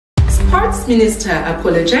Sports Minister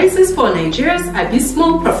apologizes for Nigeria's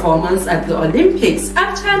abysmal performance at the Olympics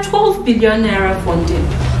after 12 billion naira funding.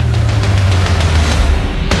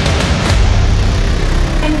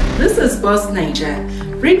 This is Boss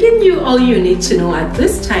Naija, bringing you all you need to know at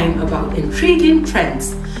this time about intriguing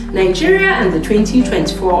trends, Nigeria and the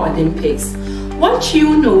 2024 Olympics, what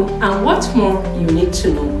you know and what more you need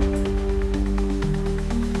to know.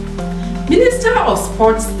 Minister of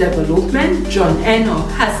Sports Development John Enoh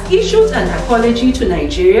has issued an apology to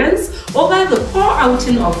Nigerians over the poor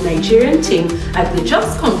outing of Nigerian team at the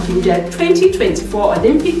just concluded 2024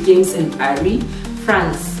 Olympic Games in Paris,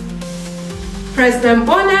 France. President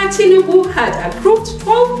Bola Tinubu had approved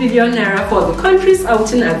 12 billion naira for the country's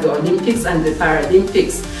outing at the Olympics and the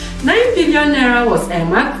Paralympics. 9 billion naira was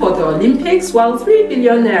earmarked for the Olympics, while 3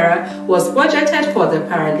 billion naira was budgeted for the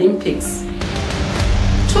Paralympics.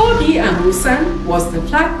 Tobi Amusan was the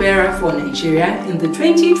flag bearer for Nigeria in the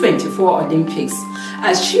 2024 Olympics,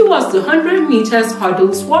 as she was the 100 meters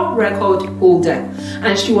hurdles world record holder,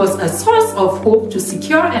 and she was a source of hope to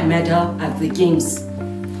secure a medal at the Games.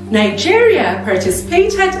 Nigeria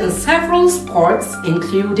participated in several sports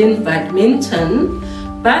including badminton,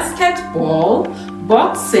 basketball,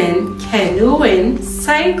 boxing, canoeing,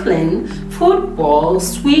 cycling, football,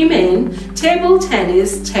 swimming, table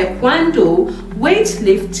tennis, taekwondo,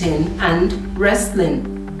 weightlifting, and wrestling.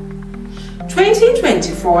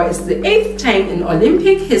 2024 is the 8th time in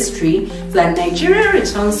Olympic history that Nigeria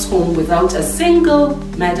returns home without a single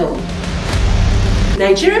medal.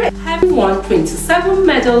 Nigeria has won 27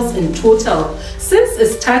 medals in total since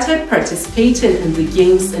it started participating in the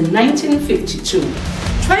Games in 1952.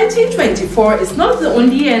 2024 is not the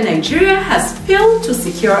only year Nigeria has failed to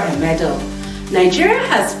secure a medal. Nigeria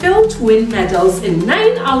has failed to win medals in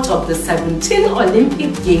 9 out of the 17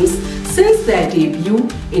 Olympic Games since their debut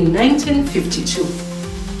in 1952.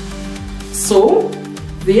 So,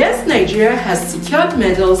 the years Nigeria has secured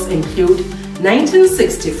medals include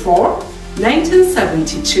 1964,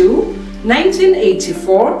 1972,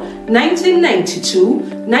 1984, 1992,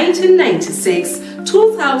 1996,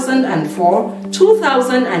 2004,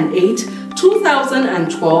 2008,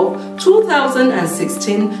 2012,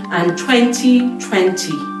 2016, and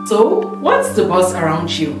 2020. So, what's the buzz around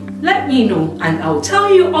you? Let me know and I'll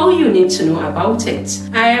tell you all you need to know about it.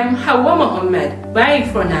 I am Hawa Mohammed. Bye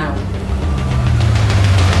for now.